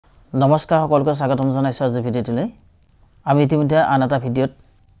নমস্কাৰ সকলকে স্বাগতম জনাইছো আজি ভিডিঅ'টোলৈ আমি ইতিমধ্যে আন এটা ভিডিঅ'ত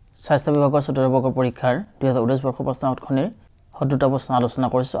স্বাস্থ্য বিভাগৰ ১৪ বৰ্গৰ পৰীক্ষাৰ ২০১৯ বৰ্ষৰ প্ৰশ্নখনিৰ ৭০টা প্ৰশ্ন আলোচনা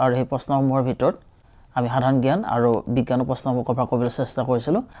কৰিছো আৰু এই প্ৰশ্নসমূহৰ ভিতৰত আমি সাধাৰণ জ্ঞান আৰু বিজ্ঞানৰ প্ৰশ্নসমূহ কভাৰ কৰিবলৈ চেষ্টা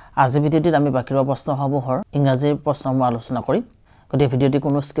কৰিছিলো আজি ভিডিঅ'টোত আমি বাকি প্ৰশ্নসমূহৰ ইংৰাজীৰ প্ৰশ্নসমূহ আলোচনা কৰিম গতিকে ভিডিঅ'টি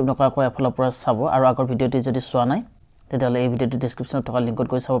কোনো স্কিপ নকৰাকৈ এফালৰ পৰা চাব আৰু আগৰ ভিডিঅ'টি যদি চোৱা নাই তেতিয়াহ'লে এই ভিডিঅ'টি ডেসক্ৰিপচনত থকা লিংকত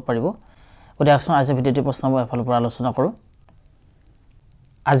গৈ চাব পাৰিব গতিকে আকচোন আজি ভিডিঅ'টি প্ৰশ্নসমূহ এফালৰ পৰা আলোচনা কৰো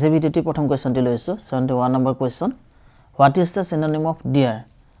আজি ভিডিঅ'টি প্ৰথম কোৱেশ্চনটি লৈছো 71 number question what is the synonym of dear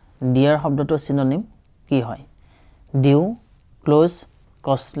dear শব্দটোৰ সিনোনিম কি হয় ডিউ ক্লোজ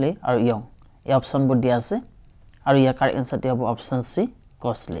কষ্টলি আৰু ইয়ং এই অপচনবোৰ দিয়া আছে আৰু ইয়াৰ কাৰেক্ট আনসাৰটি হ'ব অপচন সি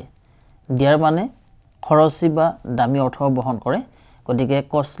কষ্টলি ডিয়াৰ মানে খৰচী বা দামী অৰ্থ বহন কৰে গতিকে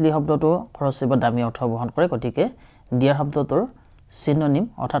কষ্টলি শব্দটো খৰচী বা দামী অৰ্থ বহন কৰে গতিকে ডিয়াৰ শব্দটোৰ সিনোনিম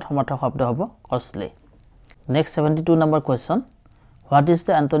অৰ্থাৎ সমাৰ্থক শব্দ হ'ব costly next 72 number question What is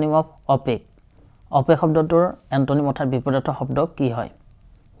the antonym of opaque? Opaque শব্দটোৰ antonym অৰ্থাৎ বিপৰীত শব্দ কি হয়?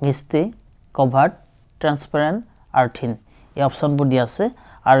 Misty, covered, transparent, আৰু thin. এই অপচনবোৰ দিয়া আছে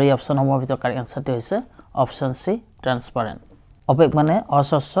আৰু এই অপচনসমূহৰ ভিতৰত কাৰেক্ট আনসাৰটি হৈছে অপচন সি transparent. Opaque মানে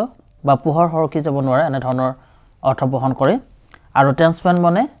অস্বচ্ছ বা পোহৰ হৰকি যাব নোৱাৰা এনে ধৰণৰ অৰ্থ বহন কৰে আৰু transparent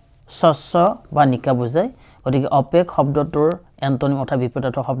মানে স্বচ্ছ বা নিকা বুজায় গতিকে opaque শব্দটোৰ antonym অৰ্থাৎ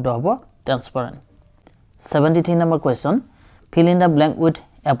বিপৰীত শব্দ হ'ব transparent. 73 number question Fill in the blank with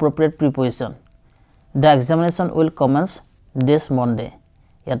appropriate preposition. The examination will commence this Monday.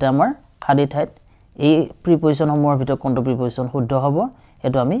 ইয়াতে আমাৰ খালি ঠাইত এই preposition সমূহৰ ভিতৰত কোনটো preposition শুদ্ধ হ'ব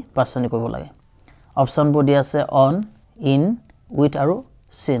এটো আমি বাছনি কৰিব লাগে অপচন বোৰ দিয়া আছে on in with আৰু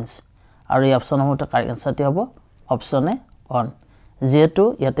since আৰু এই অপচন সমূহৰ কাৰেক্ট আনসাৰটি হ'ব অপচন এ on যেহেতু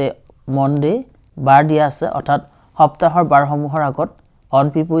ইয়াতে মনডে বাৰ দিয়া আছে অৰ্থাৎ সপ্তাহৰ বাৰ সমূহৰ আগত on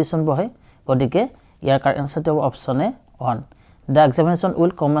preposition বহে গতিকে ইয়াৰ কাৰেক্ট আনসাৰটি হ'ব option A on The examination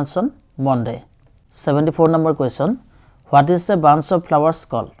will commence on Monday. 74 number question. What is the bunch of flowers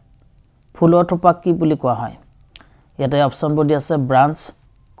called? ফুলৰ থোপা কি বুলি কোৱা হয়? ইয়াতে অপচনবোৰ দিয়া আছে branch,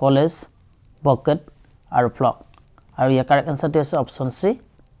 college, bouquet আৰু flock. আৰু ইয়াৰ কাৰেক্ট আনসাৰটি হৈছে অপচন সি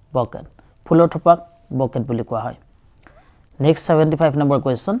bouquet. ফুলৰ থোপাক bouquet বুলি কোৱা হয়. Next 75 number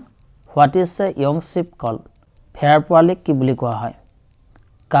question. What is the young sheep called? Fair পোৱালিক কি বুলি কোৱা হয়?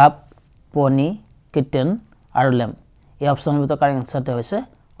 Calf, pony, kitten আৰু lamb. এই অপচনৰ ভিতৰত কাৰেক্ট আনসাৰটি হৈছে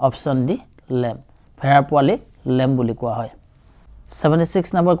অপচন ডি lamb ফেয়াৰ পোৱালি lamb বুলি কোৱা হয়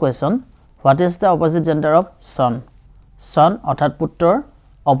 76 number question what is the opposite gender of son son অৰ্থাৎ পুত্ৰৰ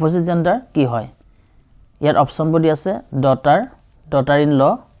অপজিট জেন্ডাৰ কি হয় ইয়াৰ অপচনবোৰ দি আছে daughter daughter in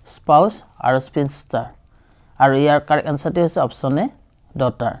law spouse আৰু spinster আৰু ইয়াৰ কাৰেক্ট আনসাৰটি হৈছে অপচন এ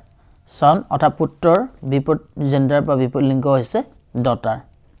daughter son অৰ্থাৎ পুত্ৰৰ বিপৰীত জেন্ডাৰ বা বিপৰীত লিংগ হৈছে daughter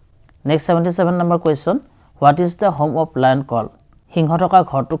next 77 number question What is the home of lion called? সিংহ থকা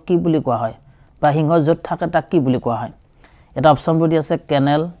ঘৰটো কি বুলি কোৱা হয় বা সিংহ য'ত থাকে তাক কি বুলি কোৱা হয় এটা অপচনবোৰ দি আছে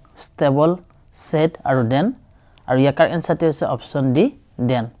কেনেল ষ্টেবল সেট আৰু ডেন আৰু ইয়াৰ কাৰেক্ট আনসাৰটি হৈছে অপচন ডি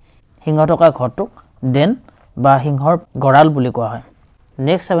ডেন সিংহ থকা ঘৰটোক ডেন বা সিংহৰ গৰাল বুলি কোৱা হয়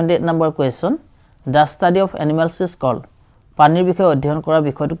next 78 number question The study of animals is called পানীৰ বিষয়ে অধ্যয়ন কৰা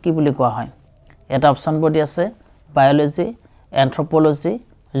বিষয়টো কি বুলি কোৱা হয় এটা অপচনবোৰ দি আছে বায়োলজি এন্থ্ৰোপোলজি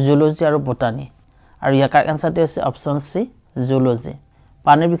জুলজি আৰু বটানী আৰু ইয়াৰ কাৰেক্ট আনসাৰটি হৈছে অপচন সি জুলজি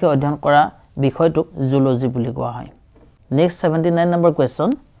পানীৰ বিষয়ে অধ্যয়ন কৰা বিষয়টোক জুলজি বুলি কোৱা হয় next 79 number question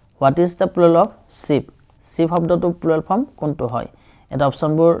what is the plural of শিপ শিপ শব্দটোৰ প্লুৰাল ফৰ্ম কোনটো হয় এটা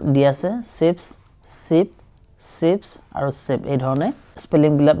অপচনবোৰ দি আছে শিপছ শিপ শিপছ আৰু শিপ এই ধৰণে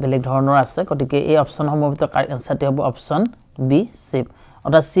স্পেলিং বিলাক বেলেগ ধৰণৰ আছে গতিকে এই অপচনসমূহৰ ভিতৰত কাৰেক্ট আনসাৰটি হ'ব অপচন বি শিপ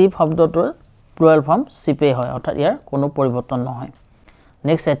অৰ্থাৎ শিপ শব্দটোৰ প্লুৰাল ফৰ্ম শিপেই হয় অৰ্থাৎ ইয়াৰ কোনো পৰিৱৰ্তন নহয়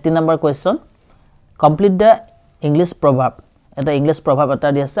next 80 number question Complete the English proverb. এটা ইংলিশ proverb এটা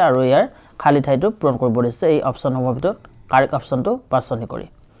দি আছে আৰু ইয়াৰ খালি ঠাইটো পূৰণ কৰিব দিছে এই অপচনসমূহৰ ভিতৰত কাৰেক্ট অপচনটো বাছনি কৰি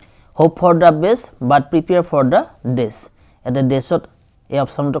Hope for the best but prepare for the days. এটা ডেছত এই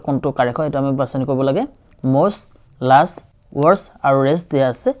অপচনটো কোনটো কাৰেক্ট হয় এটা আমি বাছনি কৰিব লাগে most last worst আৰু rest দিয়া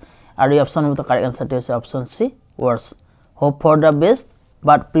আছে আৰু এই অপচনৰ ভিতৰত কাৰেক্ট আনসাৰটি হৈছে option C worst Hope for the best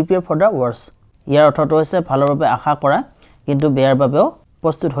but prepare for the worst. ইয়াৰ অৰ্থটো হৈছে ভালৰ বাবে আশা কৰা কিন্তু বেয়াৰ বাবেও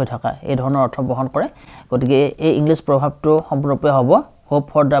প্ৰস্তুত হৈ থকা এই ধৰণৰ অৰ্থ বহন কৰে গতিকে এই ইংলিশ প্ৰভাৱটো সম্পূৰ্ণৰূপে হ'ব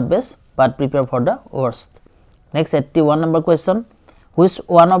hope for the best but prepare for the worst next 81 number question which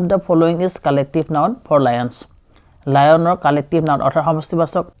one of the following is collective noun for lions lionৰ collective noun অৰ্থাৎ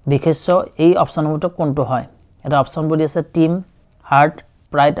সমষ্টিবাচক বিশেষ্য এই অপচনৰ ভিতৰত কোনটো হয় এটা অপচনবোৰ দি আছে টিম হাৰ্ট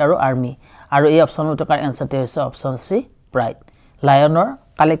প্ৰাইড আৰু আৰ্মি আৰু এই অপচনৰ ভিতৰত কাৰেক্ট আনসাৰটি হৈছে অপচন সি প্ৰাইড lionৰ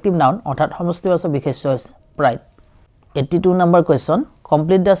collective noun অৰ্থাৎ সমষ্টিবাচক বিশেষ্য হৈছে pride 82 number question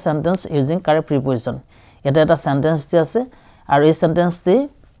complete the sentence using correct preposition এটা sentence দি আছে আৰু এই sentence দি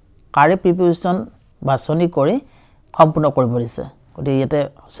কাৰেক্ট প্ৰিপোজিশন বাছনি কৰি সম্পূৰ্ণ কৰিব দিছে গতি ইয়াতে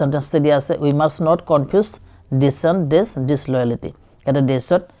সেন্টেন্সতে দিয়া আছে we must not confuse dissent disloyalty এটা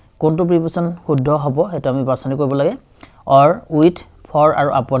দেশত কোনটো প্রিপোজিশন শুদ্ধ হ'ব এটা আমি বাছনি কৰিব লাগে or with for আৰু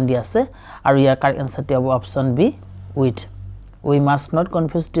upon দিয়া আছে আৰু ইয়াৰ কারেক্ট আনসারটি হ'ব option B with we must not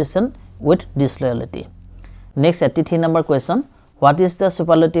confuse dissent with disloyalty next 83 number question what is the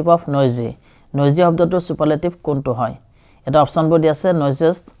superlative of noisy noisy শব্দটোৰ superlative কোনটো হয় এটা অপশনবোৰ দিয়া আছে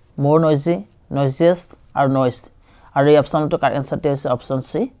noisiest more noisy noisiest আৰু noise আৰু এই অপশনটো কাৰেক্ট আনসাৰটি হৈছে অপশন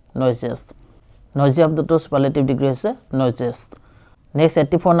সি noisiest noisy শব্দটোৰ superlative degree হৈছে noisiest next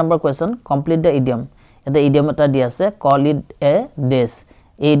 84 number question complete the idiom এটা idiom এটা দিয়া আছে call it a days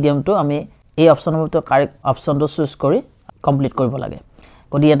এই idiomটো আমি এই অপশনটো কারেক্ট অপশনটো চুজ কৰি কমপ্লিট কৰিব লাগে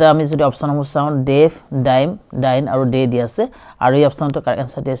গতি এটা আমি যদি অপশনসমূহ চাওঁ deaf dime dine আৰু day দিয়া আছে আৰু এই অপশনটো কারেক্ট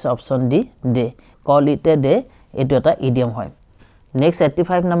আনসারটি হৈছে option D day call it a day এটো এটা idiom হয় next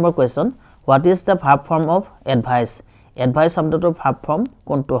 85 number question what is the verb form of advice advice শব্দটোৰ verb form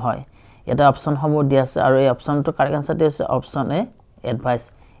কোনটো হয় এটা অপশন সমূহ দিয়া আছে আৰু এই অপশনটো কারেক্ট আনসারটি হৈছে অপশন এ advice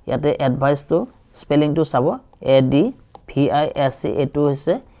ইয়াতে advice to spelling to চাব a d v i s e এটো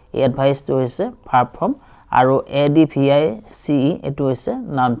হৈছে এই advice to হৈছে verb form আৰু a d v i c e এটো হৈছে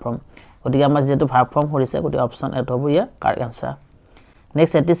noun form গতিকে আমাৰ যেটো verb form হৈছে গতি অপশন এ হ'ব ইয়াৰ correct answer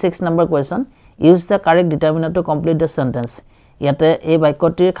next 86 number question use the correct determiner to complete the sentence ইয়াতে এই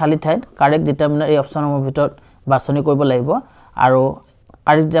বাক্যটিৰ খালি ঠাইত কাৰেক্ট ডিটাৰমিনাৰ এই অপশনৰ ভিতৰত বাছনি কৰিব লাগিব আৰু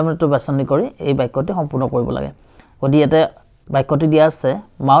কাৰেক্ট ডিটাৰমিনাৰটো বাছনি কৰি এই বাক্যটি সম্পূৰ্ণ কৰিব লাগে গতি ইয়াতে বাক্যটি দিয়া আছে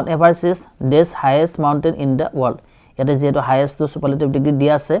Mount Everest is this highest mountain in the world ইয়াতে যেটো হাইয়েস্ট টু সুপারলেটিভ ডিগ্রি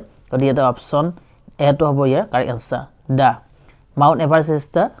দিয়া আছে গতি এটা অপশন এ তো হ'ব ইয়াৰ correct answer da Mount Everest is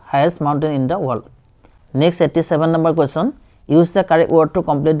the highest mountain in the world next 87 number question use the correct word to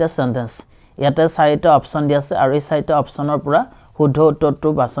complete the sentence ইয়াতে চাৰিটা অপশন দিয়া আছে আৰু এই চাৰিটা অপশনৰ পৰা শুদ্ধ উত্তৰটো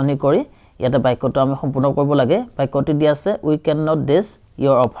বাছনি কৰি ইয়াতে বাক্যটো আমি সম্পূৰ্ণ কৰিব লাগে বাক্যটি দিয়া আছে we cannot this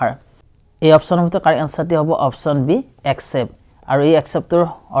your offer এই অপশনৰ ভিতৰত কাৰেক্ট আনসাৰটি হ'ব অপশন বি accept আৰু এই acceptৰ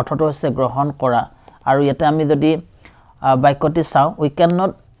অৰ্থটো হৈছে গ্ৰহণ কৰা আৰু ইয়াতে আমি যদি বাক্যটি চাওঁ we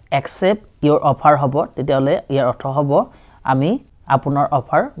cannot accept your offer হ'ব তেতিয়ালে ইয়াৰ অৰ্থ হ'ব আমি আপোনাৰ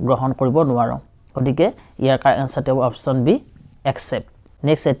অফাৰ গ্ৰহণ কৰিব নোৱাৰো গতিকে ইয়াৰ কারেক্ট আনসারটি হ'ব option B accept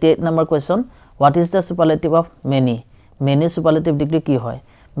next 88 number question what is the superlative of many many superlative degree কি হয়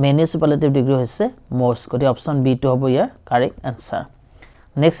many superlative degree হৈছে most গতি অপশন বি to হ'ব ইয়াৰ correct answer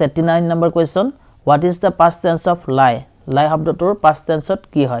next 89 number question what is the past tense of lie lie শব্দটোৰ past tense ত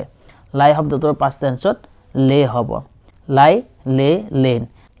কি হয় lie শব্দটোৰ past tense ত lay হ'ব lie lay lain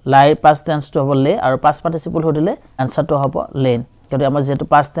lie past tense to হ'ব lay আৰু past participle হদিলে answer to হ'ব lain গতি আমাৰ যেটো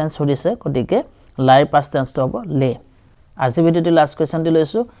past tense হদিছে গতিকে lie past tense to হ'ব lay আজি ভিডিওটি লাস্ট কোৱেশ্চনটি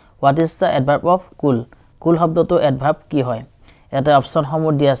লৈছো what is the adverb of cool cool শব্দটো adverb কি হয় এটা অপশন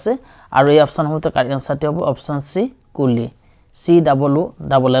সমূহ দি আছে আৰু এই অপশন সমূহতে কারেক্ট আনসারটি হ'ব অপশন সি coolly c w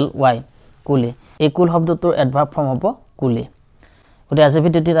l y coolly এই cool শব্দটোৰ adverb form হ'ব coolly গতি আজি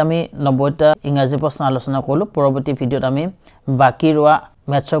ভিডিওটিত আমি 90টা ইংৰাজী প্ৰশ্ন আলোচনা কৰিলো পৰৱৰ্তী ভিডিওত আমি বাকি ৰোৱা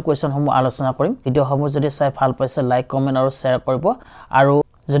ম্যাথছৰ কোৱেশ্চন সমূহ আলোচনা কৰিম ভিডিও সমূহ যদি চাই ভাল পাইছে লাইক কমেন্ট আৰু শেয়াৰ কৰিব আৰু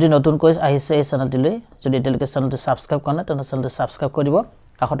যদি নতুন কোৱেছ আহিছে এই চেনেলটিলৈ যদি এতিয়ালৈকে চেনেলটো সাবস্ক্ৰাইব কৰা নাই তেনে চেনেলটো সাবস্ক্ৰাইব কৰি দিব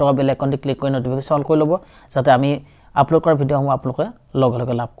কাষত থকা বেল আইকনটি ক্লিক কৰি নটিফিকেশন অল কৰি ল'ব যাতে আমি আপলোড কৰা ভিডিওসমূহ আপোনালোকে লগে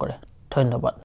লগে লাভ কৰে ধন্যবাদ